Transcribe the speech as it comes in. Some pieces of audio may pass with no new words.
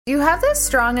Do you have this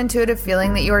strong intuitive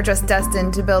feeling that you are just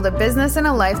destined to build a business and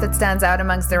a life that stands out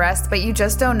amongst the rest, but you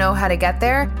just don't know how to get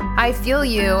there? I feel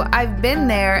you. I've been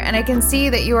there, and I can see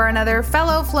that you are another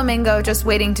fellow flamingo just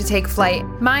waiting to take flight.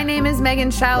 My name is Megan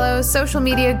Shallow, social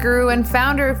media guru and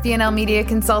founder of BNL Media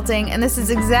Consulting, and this is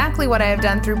exactly what I have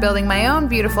done through building my own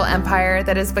beautiful empire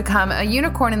that has become a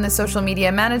unicorn in the social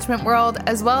media management world,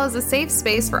 as well as a safe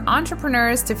space for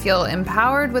entrepreneurs to feel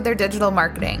empowered with their digital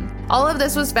marketing. All of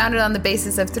this was founded on the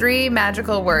basis of 3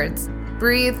 magical words: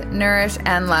 breathe, nourish,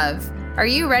 and love. Are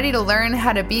you ready to learn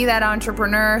how to be that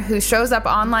entrepreneur who shows up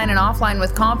online and offline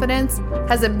with confidence,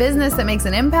 has a business that makes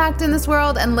an impact in this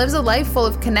world, and lives a life full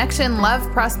of connection, love,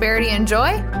 prosperity, and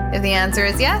joy? If the answer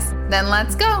is yes, then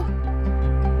let's go.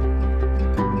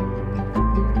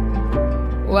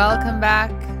 Welcome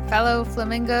back, fellow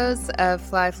flamingos of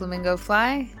Fly Flamingo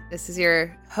Fly. This is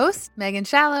your host, Megan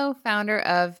Shallow, founder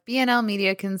of BNL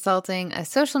Media Consulting, a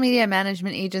social media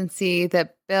management agency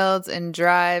that builds and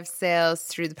drives sales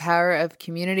through the power of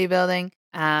community building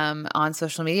on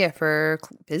social media for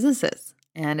businesses.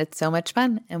 And it's so much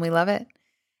fun, and we love it.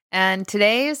 And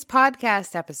today's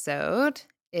podcast episode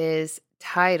is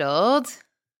titled,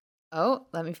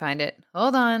 let me find it.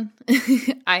 Hold on.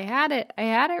 I had it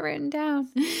written down.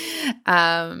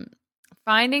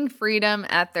 Finding Freedom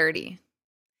at 30.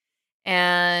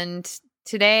 And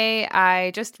today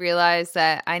I just realized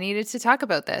that I needed to talk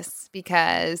about this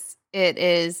because it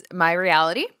is my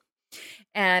reality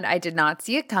and I did not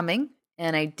see it coming,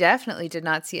 and I definitely did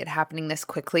not see it happening this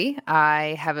quickly.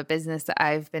 I have a business that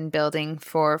I've been building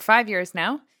for 5 years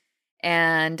now,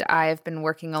 and I've been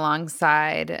working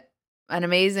alongside an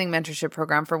amazing mentorship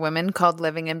program for women called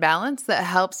Living in Balance that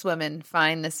helps women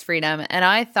find this freedom. And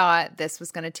I thought this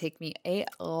was going to take me a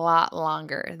lot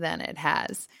longer than it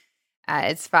has.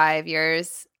 It's 5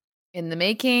 years in the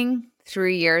making,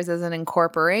 3 years as an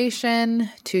incorporation,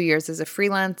 2 years as a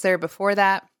freelancer before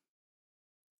that.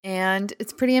 And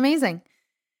it's pretty amazing.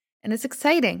 And it's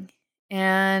exciting.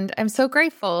 And I'm so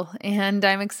grateful. And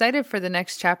I'm excited for the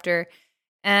next chapter.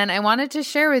 And I wanted to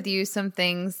share with you some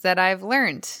things that I've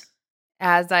learned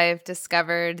as I've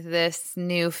discovered this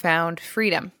newfound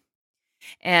freedom.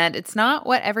 And it's not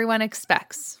what everyone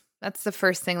expects. That's the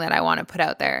first thing that I want to put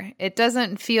out there. It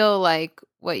doesn't feel like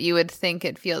what you would think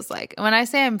it feels like. And when I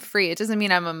say I'm free, it doesn't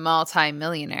mean I'm a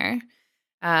multi-millionaire.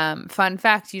 Fun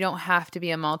fact, you don't have to be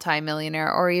a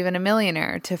multi-millionaire or even a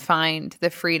millionaire to find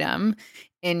the freedom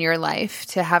in your life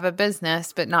to have a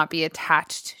business but not be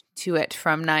attached to it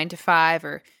from 9 to 5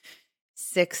 or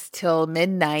 6 till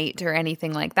midnight or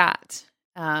anything like that.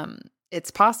 It's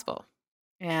possible.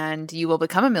 And you will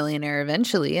become a millionaire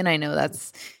eventually. And I know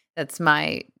that's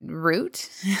my route.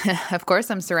 Of course,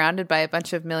 I'm surrounded by a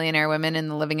bunch of millionaire women in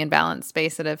the Living in Balance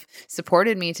space that have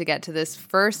supported me to get to this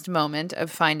first moment of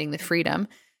finding the freedom.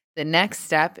 The next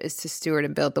step is to steward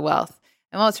and build the wealth.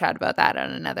 And we'll chat about that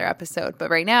on another episode. But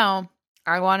right now,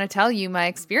 I want to tell you my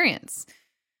experience.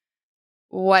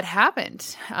 What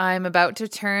happened? I'm about to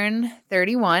turn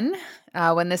 31.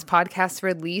 When this podcast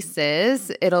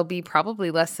releases, it'll be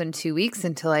probably less than 2 weeks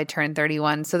until I turn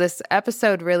 31. So this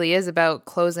episode really is about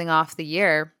closing off the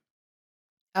year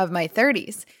of my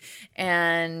 30s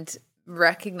and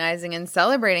recognizing and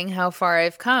celebrating how far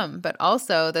I've come. But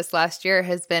also this last year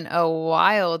has been a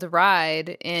wild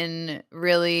ride in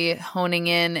really honing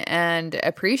in and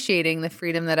appreciating the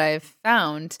freedom that I've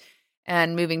found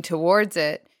and moving towards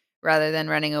it, rather than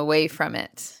running away from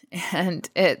it. And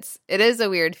it is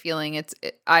a weird feeling.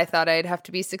 I thought I'd have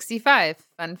to be 65.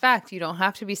 Fun fact, you don't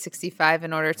have to be 65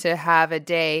 in order to have a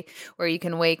day where you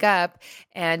can wake up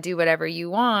and do whatever you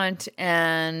want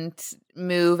and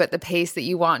move at the pace that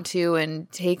you want to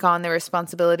and take on the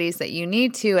responsibilities that you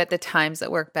need to at the times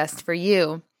that work best for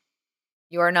you.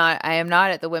 I am not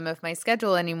at the whim of my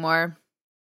schedule anymore.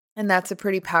 And that's a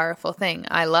pretty powerful thing.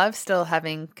 I love still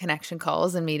having connection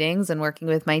calls and meetings and working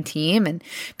with my team, and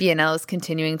BNL is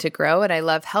continuing to grow, and I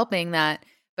love helping that,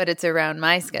 but it's around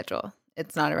my schedule.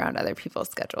 It's not around other people's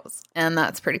schedules, and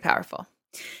that's pretty powerful.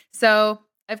 So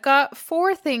I've got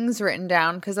 4 things written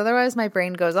down because otherwise my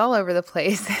brain goes all over the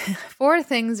place. 4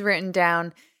 things written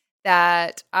down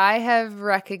that I have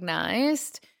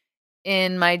recognized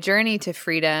in my journey to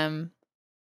freedom.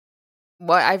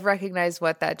 I've recognized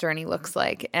what that journey looks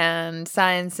like, and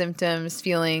signs, symptoms,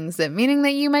 feelings, meaning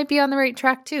that you might be on the right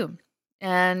track too.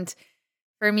 And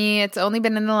for me, it's only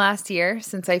been in the last year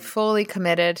since I fully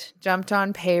committed, jumped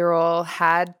on payroll,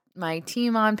 had my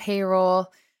team on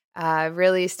payroll,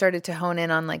 really started to hone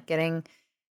in on like getting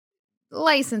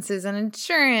licenses and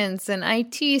insurance and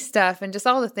IT stuff and just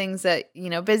all the things that,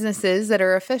 businesses that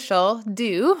are official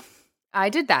do. I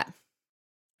did that.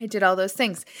 I did all those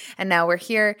things. And now we're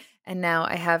here. And now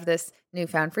I have this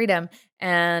newfound freedom.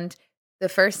 And the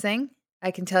first thing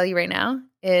I can tell you right now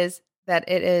is that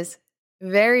it is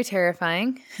very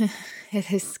terrifying.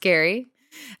 It is scary.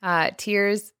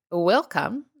 Tears will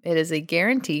come. It is a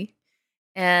guarantee.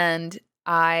 And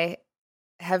I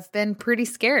have been pretty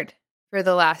scared for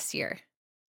the last year,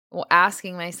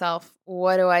 asking myself,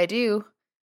 what do I do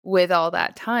with all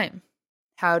that time?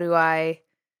 How do I,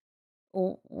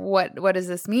 what does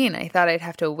this mean? I thought I'd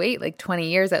have to wait like 20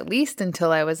 years at least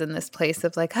until I was in this place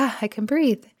of like, I can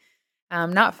breathe.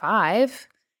 Not 5.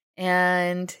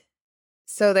 And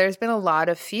so there's been a lot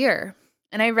of fear.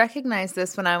 And I recognized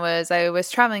this when I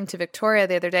was traveling to Victoria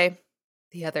the other day,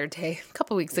 a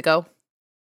couple weeks ago.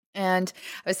 And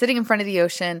I was sitting in front of the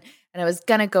ocean and I was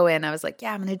going to go in. I was like,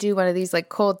 yeah, I'm going to do one of these like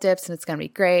cold dips and it's going to be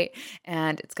great.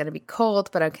 And it's going to be cold,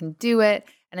 but I can do it.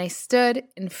 And I stood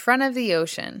in front of the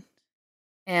ocean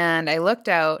and I looked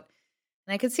out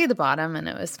and I could see the bottom and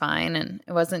it was fine. And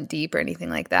it wasn't deep or anything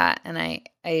like that. And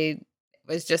I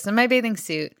was just in my bathing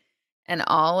suit and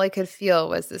all I could feel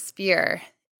was this fear.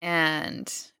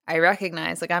 And I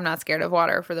recognized, like, I'm not scared of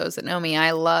water. For those that know me,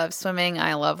 I love swimming.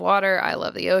 I love water. I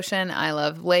love the ocean. I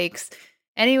love lakes.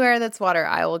 Anywhere that's water,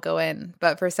 I will go in.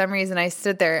 But for some reason, I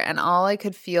stood there and all I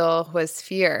could feel was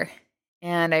fear.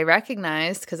 And I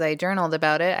recognized, because I journaled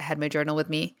about it, I had my journal with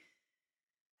me,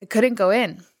 I couldn't go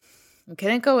in. I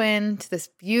couldn't go into this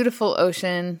beautiful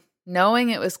ocean knowing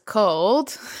it was cold,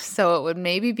 so it would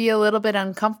maybe be a little bit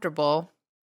uncomfortable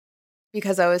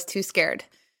because I was too scared.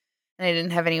 And I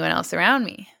didn't have anyone else around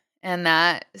me. And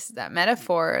that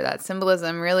metaphor, that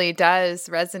symbolism really does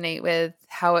resonate with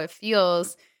how it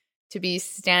feels to be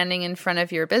standing in front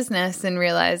of your business and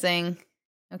realizing,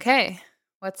 okay,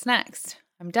 what's next?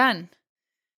 I'm done.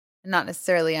 Not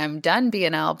necessarily I'm done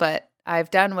BNL, but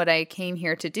I've done what I came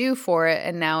here to do for it.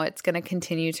 And now it's going to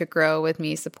continue to grow with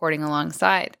me supporting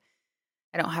alongside.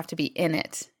 I don't have to be in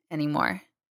it anymore.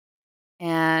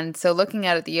 And so looking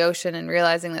out at the ocean and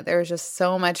realizing that there was just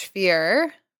so much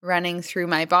fear running through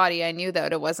my body, I knew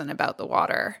that it wasn't about the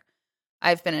water.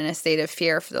 I've been in a state of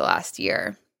fear for the last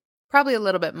year, probably a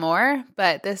little bit more,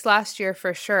 but this last year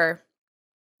for sure,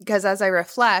 because as I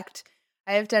reflect,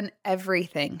 I have done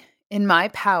everything in my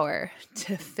power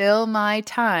to fill my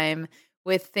time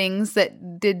with things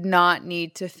that did not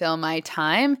need to fill my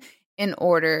time in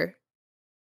order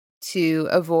to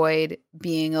avoid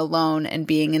being alone and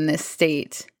being in this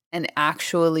state and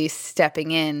actually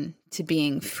stepping in to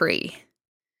being free.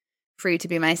 Free to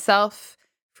be myself,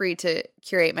 free to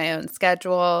curate my own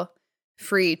schedule,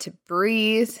 free to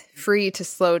breathe, free to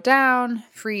slow down,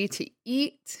 free to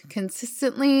eat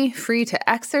consistently, free to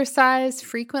exercise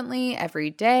frequently every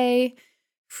day,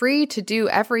 free to do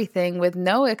everything with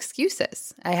no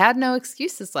excuses. I had no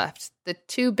excuses left. The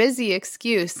too busy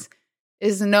excuse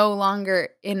is no longer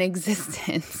in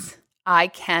existence. I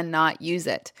cannot use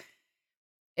it.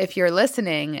 If you're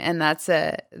listening and that's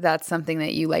something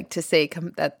that you like to say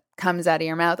that comes out of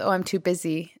your mouth, oh, I'm too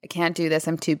busy. I can't do this.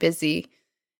 I'm too busy.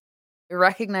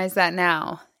 Recognize that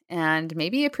now and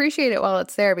maybe appreciate it while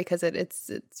it's there because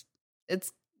it's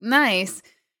nice.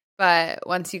 But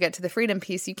once you get to the freedom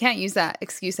piece, you can't use that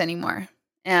excuse anymore.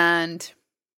 And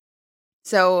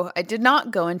so I did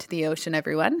not go into the ocean,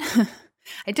 everyone.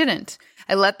 I didn't.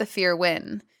 I let the fear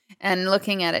win. And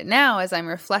looking at it now as I'm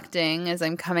reflecting, as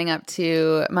I'm coming up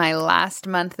to my last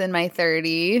month in my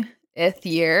 30th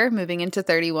year, moving into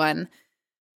 31,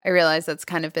 I realize that's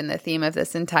kind of been the theme of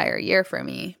this entire year for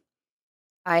me.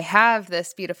 I have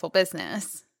this beautiful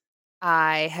business.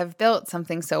 I have built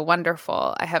something so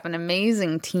wonderful. I have an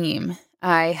amazing team.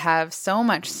 I have so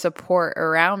much support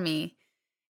around me.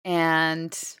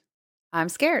 And I'm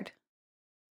scared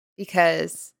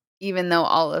because even though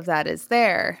all of that is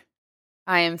there,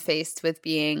 I am faced with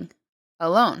being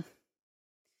alone.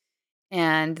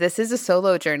 And this is a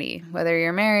solo journey, whether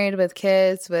you're married with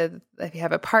kids, if you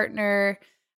have a partner,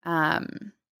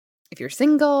 if you're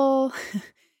single,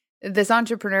 this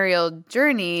entrepreneurial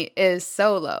journey is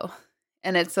solo.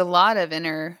 And it's a lot of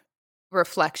inner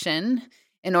reflection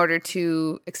in order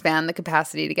to expand the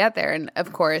capacity to get there. And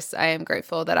of course, I am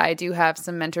grateful that I do have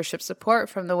some mentorship support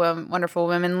from the wonderful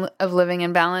women of Living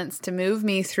in Balance to move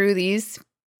me through these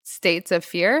states of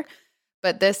fear.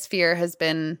 But this fear has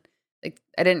been like,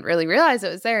 I didn't really realize it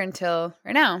was there until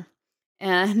right now.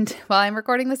 And while I'm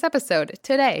recording this episode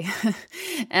today.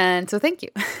 And so thank you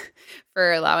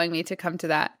for allowing me to come to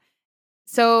that.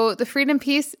 So the freedom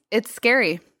piece, it's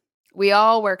scary. We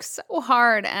all work so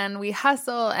hard and we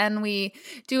hustle and we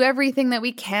do everything that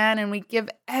we can and we give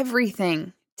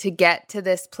everything to get to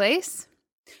this place.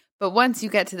 But once you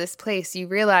get to this place, you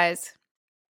realize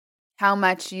how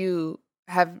much you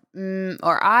have,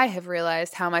 or I have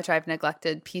realized how much I've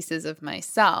neglected pieces of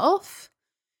myself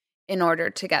in order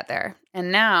to get there.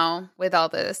 And now, with all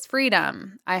this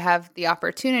freedom, I have the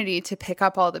opportunity to pick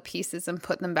up all the pieces and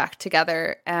put them back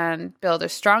together and build a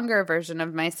stronger version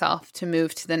of myself to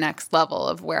move to the next level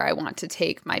of where I want to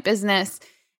take my business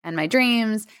and my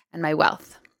dreams and my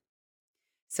wealth.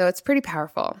 So it's pretty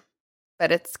powerful,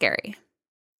 but it's scary.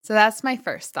 So that's my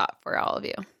first thought for all of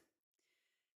you.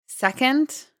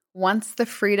 Second, once the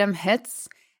freedom hits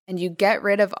and you get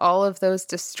rid of all of those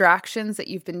distractions that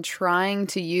you've been trying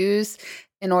to use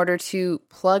in order to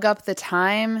plug up the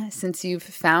time since you've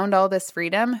found all this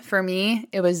freedom, for me,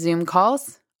 it was Zoom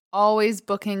calls. Always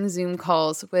booking Zoom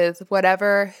calls with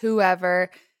whatever,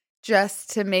 whoever,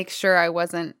 just to make sure I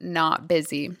wasn't not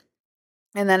busy.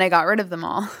 And then I got rid of them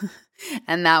all.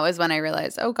 And that was when I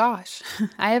realized, oh gosh,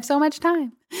 I have so much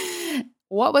time.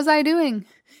 What was I doing?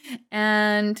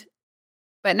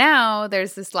 But now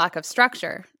there's this lack of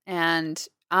structure. And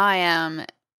I am,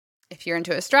 if you're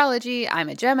into astrology, I'm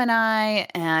a Gemini.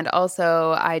 And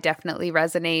also I definitely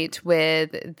resonate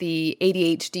with the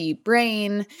ADHD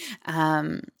brain.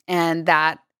 And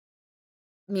that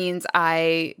means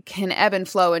I can ebb and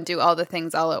flow and do all the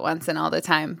things all at once and all the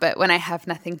time. But when I have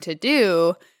nothing to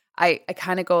do, I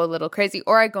kind of go a little crazy,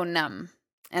 or I go numb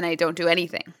and I don't do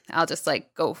anything. I'll just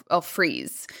I'll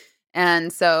freeze.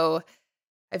 And so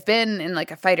I've been in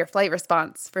like a fight or flight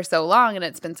response for so long, and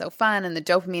it's been so fun, and the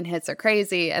dopamine hits are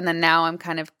crazy. And then now I'm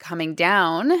kind of coming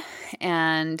down,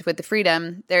 and with the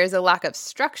freedom, there's a lack of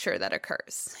structure that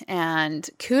occurs. And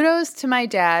kudos to my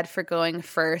dad for going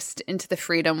first into the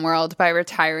freedom world by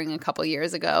retiring a couple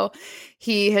years ago.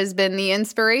 He has been the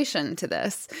inspiration to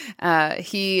this.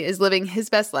 He is living his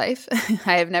best life.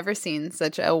 I have never seen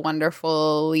such a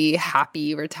wonderfully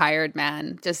happy retired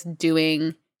man just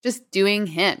doing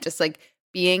him, just like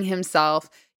being himself,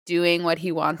 doing what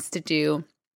he wants to do.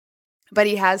 But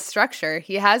he has structure.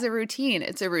 He has a routine.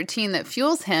 It's a routine that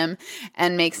fuels him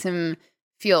and makes him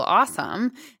feel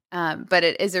awesome. But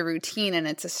it is a routine and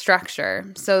it's a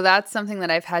structure. So that's something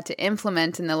that I've had to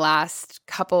implement in the last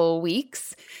couple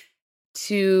weeks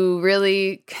to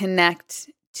really connect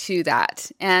to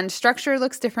that. And structure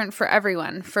looks different for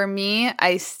everyone. For me,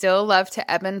 I still love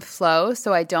to ebb and flow.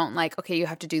 So I don't okay, you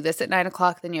have to do this at 9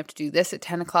 o'clock, then you have to do this at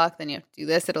 10 o'clock, then you have to do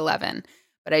this at 11.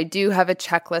 But I do have a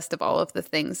checklist of all of the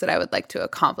things that I would like to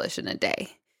accomplish in a day.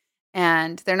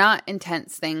 And they're not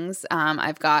intense things.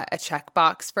 I've got a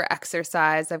checkbox for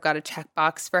exercise. I've got a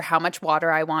checkbox for how much water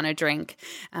I want to drink.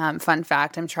 Fun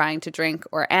fact, I'm trying to drink,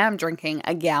 or am drinking,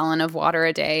 a gallon of water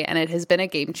a day, and it has been a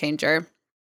game changer.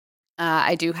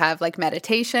 I do have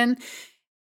meditation.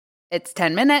 It's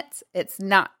 10 minutes. It's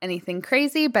not anything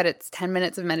crazy, but it's 10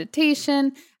 minutes of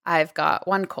meditation. I've got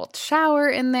one cold shower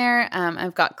in there.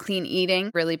 I've got clean eating,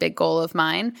 really big goal of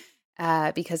mine,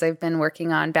 because I've been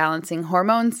working on balancing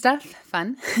hormone stuff.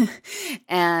 Fun.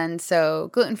 And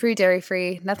so gluten-free,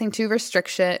 dairy-free, nothing too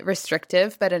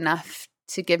restrictive, but enough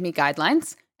to give me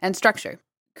guidelines and structure.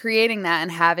 Creating that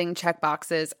and having check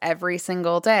boxes every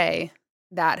single day,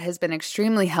 that has been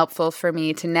extremely helpful for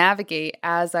me to navigate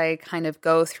as I kind of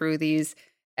go through these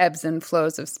ebbs and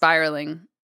flows of spiraling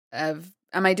of,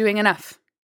 am I doing enough?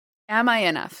 Am I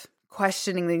enough?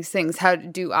 Questioning these things. How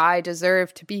do I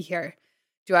deserve to be here?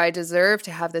 Do I deserve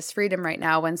to have this freedom right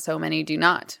now when so many do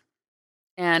not?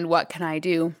 And what can I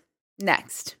do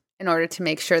next in order to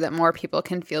make sure that more people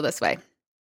can feel this way?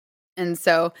 And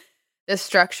so the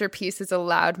structure piece has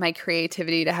allowed my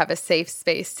creativity to have a safe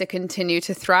space to continue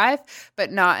to thrive,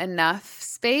 but not enough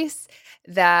space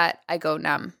that I go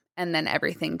numb and then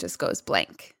everything just goes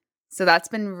blank. So that's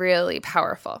been really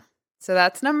powerful. So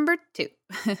that's number 2.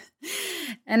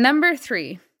 And number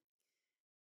 3,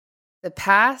 the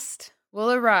past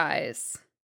will arise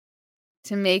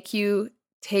to make you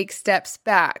take steps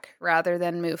back rather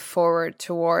than move forward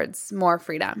towards more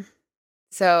freedom.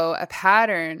 So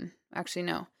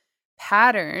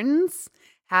patterns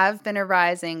have been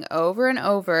arising over and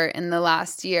over in the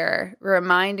last year,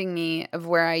 reminding me of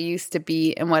where I used to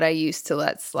be and what I used to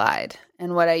let slide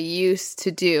and what I used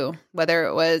to do, whether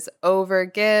it was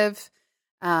overgive,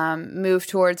 move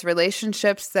towards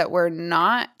relationships that were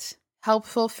not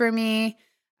helpful for me,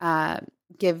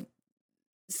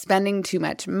 spending too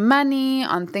much money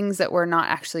on things that were not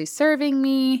actually serving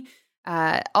me,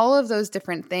 all of those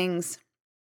different things.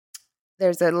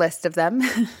 There's a list of them.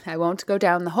 I won't go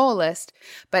down the whole list,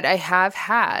 but I have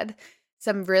had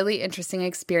some really interesting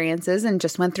experiences and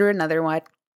just went through another one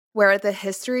where the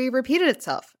history repeated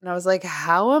itself. And I was like,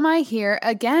 how am I here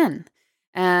again?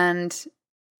 And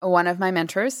one of my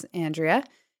mentors, Andrea,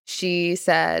 she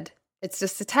said, it's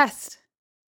just a test.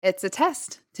 it's a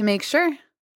test to make sure.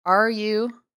 Are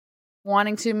you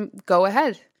wanting to go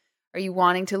ahead? Are you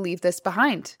wanting to leave this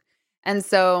behind? And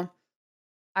so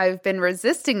I've been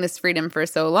resisting this freedom for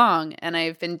so long, and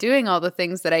I've been doing all the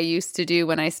things that I used to do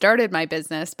when I started my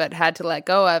business, but had to let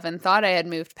go of and thought I had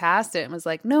moved past it and was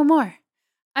like, no more.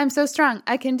 I'm so strong.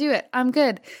 I can do it. I'm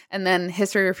good. And then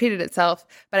history repeated itself,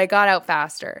 but I got out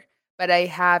faster. But I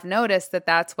have noticed that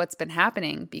that's what's been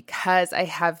happening because I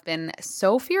have been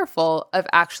so fearful of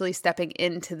actually stepping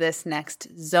into this next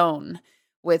zone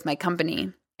with my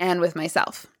company and with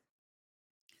myself.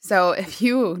 So if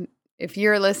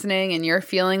you're listening and you're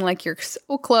feeling like you're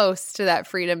so close to that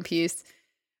freedom piece,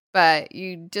 but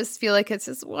you just feel like it's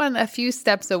just a few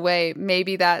steps away,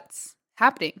 maybe that's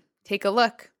happening. Take a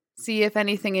look. See if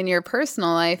anything in your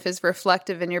personal life is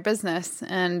reflective in your business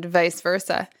and vice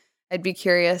versa. I'd be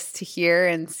curious to hear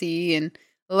and see and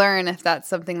learn if that's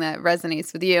something that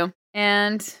resonates with you.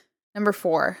 And number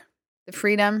 4, the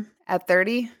freedom at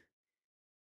 30.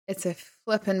 It's a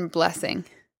flippin' blessing.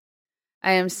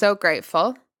 I am so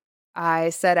grateful. I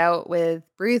set out with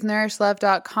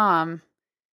breatheNourishLove.com,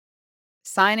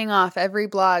 signing off every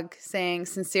blog saying,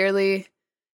 sincerely,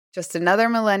 just another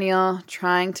millennial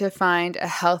trying to find a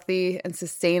healthy and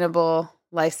sustainable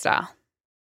lifestyle.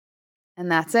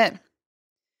 And that's it.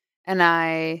 And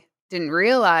I didn't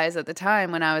realize at the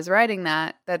time when I was writing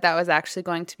that was actually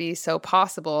going to be so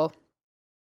possible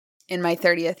in my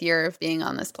 30th year of being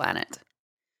on this planet.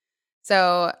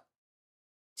 So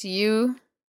to you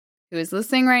who is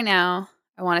listening right now,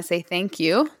 I want to say thank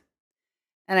you.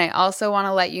 And I also want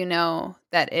to let you know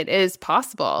that it is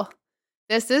possible.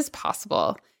 This is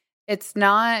possible. I'm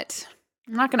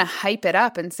not going to hype it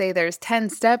up and say there's 10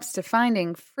 steps to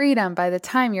finding freedom by the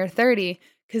time you're 30,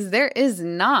 because there is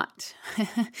not.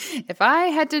 If I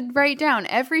had to write down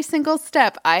every single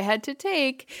step I had to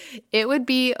take, it would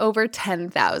be over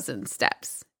 10,000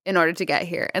 steps in order to get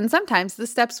here. And sometimes the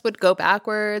steps would go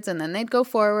backwards and then they'd go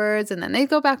forwards and then they'd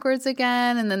go backwards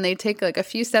again. And then they'd take like a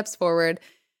few steps forward.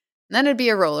 And then it'd be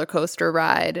a roller coaster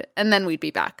ride and then we'd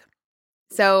be back.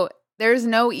 So there's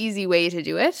no easy way to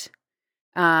do it.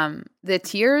 The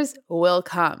tears will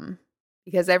come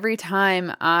because every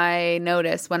time I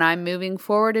notice when I'm moving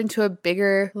forward into a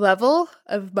bigger level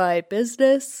of my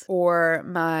business or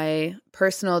my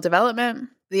personal development,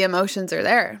 the emotions are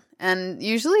there. And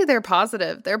usually they're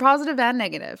positive. They're positive and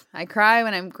negative. I cry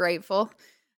when I'm grateful.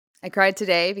 I cried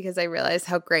today because I realized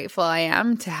how grateful I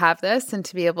am to have this and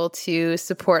to be able to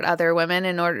support other women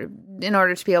in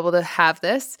order to be able to have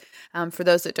this. For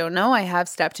those that don't know, I have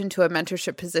stepped into a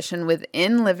mentorship position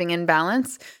within Living in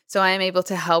Balance. So I am able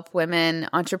to help women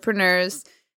entrepreneurs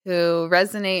who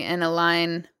resonate and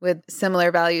align with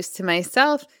similar values to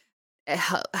myself,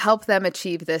 help them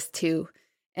achieve this too.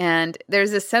 And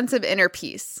there's a sense of inner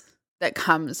peace that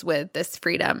comes with this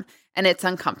freedom, and it's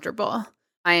uncomfortable.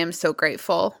 I am so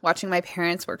grateful watching my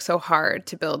parents work so hard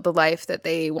to build the life that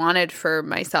they wanted for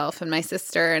myself and my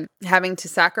sister, and having to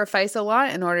sacrifice a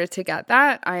lot in order to get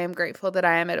that. I am grateful that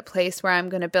I am at a place where I'm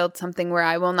going to build something where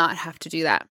I will not have to do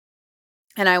that.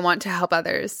 And I want to help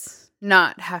others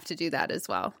not have to do that as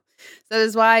well. So that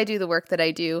is why I do the work that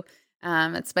I do.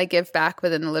 It's my give back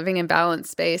within the Living in Balance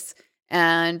space.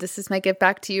 And this is my give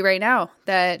back to you right now,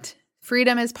 that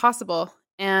freedom is possible.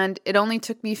 And it only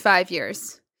took me 5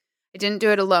 years. I didn't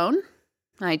do it alone.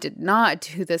 I did not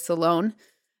do this alone.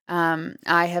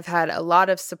 I have had a lot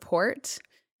of support,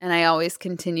 and I always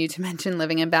continue to mention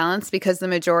Living in Balance because the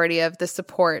majority of the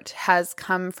support has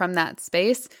come from that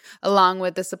space, along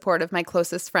with the support of my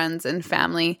closest friends and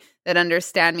family that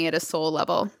understand me at a soul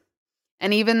level.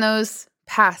 And even the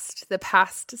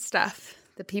past stuff,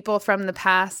 the people from the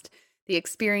past, the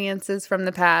experiences from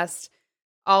the past,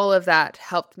 all of that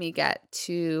helped me get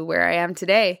to where I am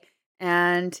today.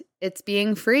 And it's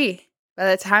being free.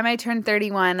 By the time I turn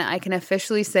 31, I can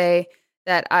officially say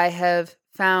that I have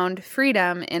found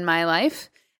freedom in my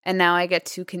life. And now I get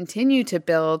to continue to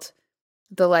build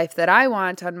the life that I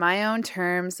want on my own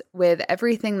terms with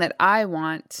everything that I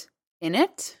want in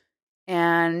it,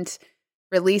 and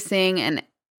releasing and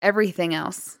everything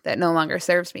else that no longer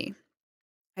serves me.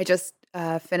 I just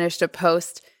finished a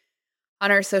post on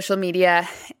our social media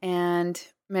and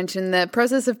mentioned the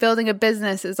process of building a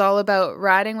business is all about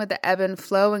riding with the ebb and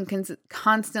flow and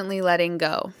constantly letting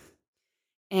go.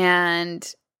 And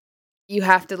you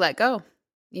have to let go.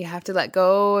 You have to let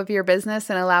go of your business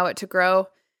and allow it to grow.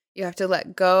 You have to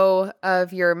let go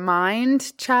of your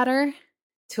mind chatter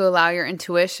to allow your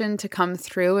intuition to come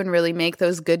through and really make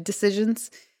those good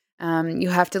decisions. You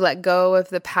have to let go of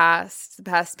the past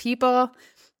people,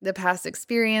 the past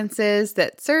experiences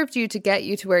that served you to get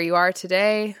you to where you are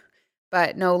today,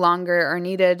 but no longer are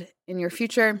needed in your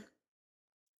future,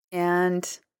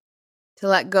 and to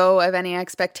let go of any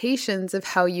expectations of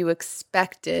how you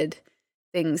expected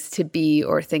things to be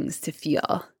or things to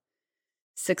feel.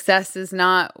 Success does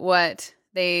not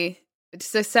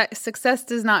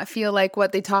feel like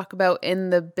what they talk about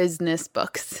in the business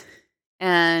books.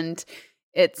 And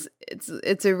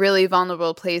it's a really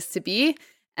vulnerable place to be.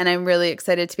 And I'm really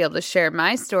excited to be able to share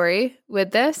my story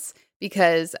with this,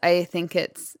 because I think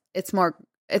it's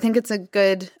a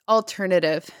good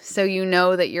alternative. So you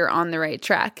know that you're on the right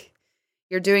track.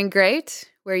 You're doing great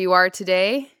where you are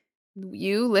today.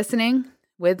 You listening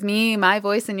with me, my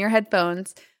voice in your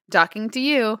headphones, talking to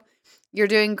you. You're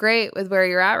doing great with where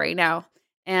you're at right now.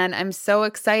 And I'm so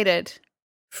excited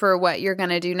for what you're going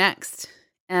to do next.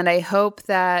 And I hope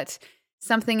that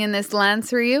something in this lands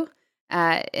for you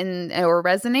or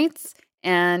resonates.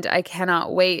 And I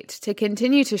cannot wait to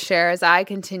continue to share as I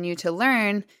continue to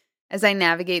learn as I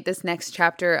navigate this next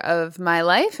chapter of my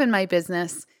life and my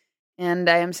business. And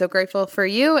I am so grateful for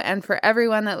you and for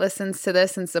everyone that listens to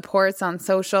this and supports on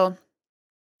social.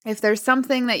 If there's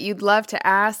something that you'd love to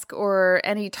ask, or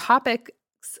any topics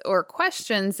or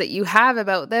questions that you have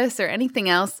about this or anything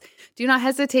else, do not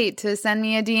hesitate to send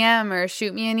me a DM or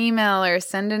shoot me an email or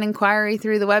send an inquiry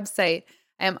through the website.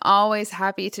 I am always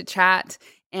happy to chat,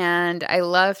 and I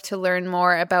love to learn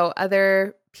more about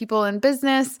other people in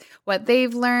business, what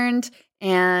they've learned,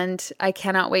 and I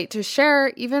cannot wait to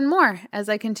share even more as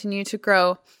I continue to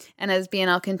grow and as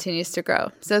BNL continues to grow.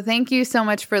 So thank you so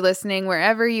much for listening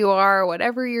wherever you are,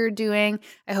 whatever you're doing.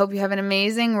 I hope you have an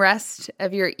amazing rest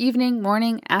of your evening,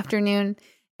 morning, afternoon,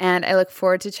 and I look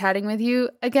forward to chatting with you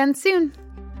again soon.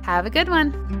 Have a good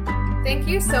one. Thank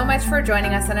you so much for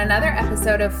joining us on another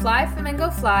episode of Fly Flamingo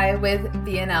Fly with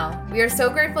BNL. We are so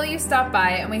grateful you stopped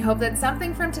by, and we hope that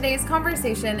something from today's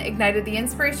conversation ignited the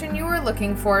inspiration you were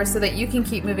looking for so that you can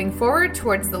keep moving forward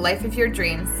towards the life of your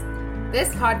dreams. This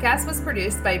podcast was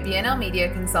produced by BNL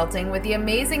Media Consulting with the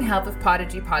amazing help of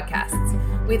Podigy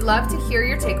Podcasts. We'd love to hear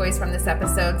your takeaways from this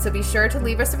episode, so be sure to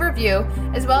leave us a review,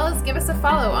 as well as give us a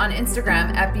follow on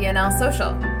Instagram at BNL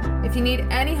Social. If you need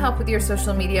any help with your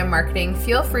social media marketing,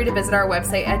 feel free to visit our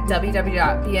website at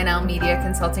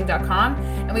www.bnlmediaconsulting.com,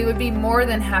 and we would be more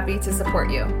than happy to support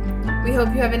you. We hope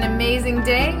you have an amazing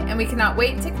day, and we cannot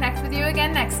wait to connect with you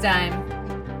again next time.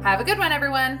 Have a good one,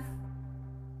 everyone.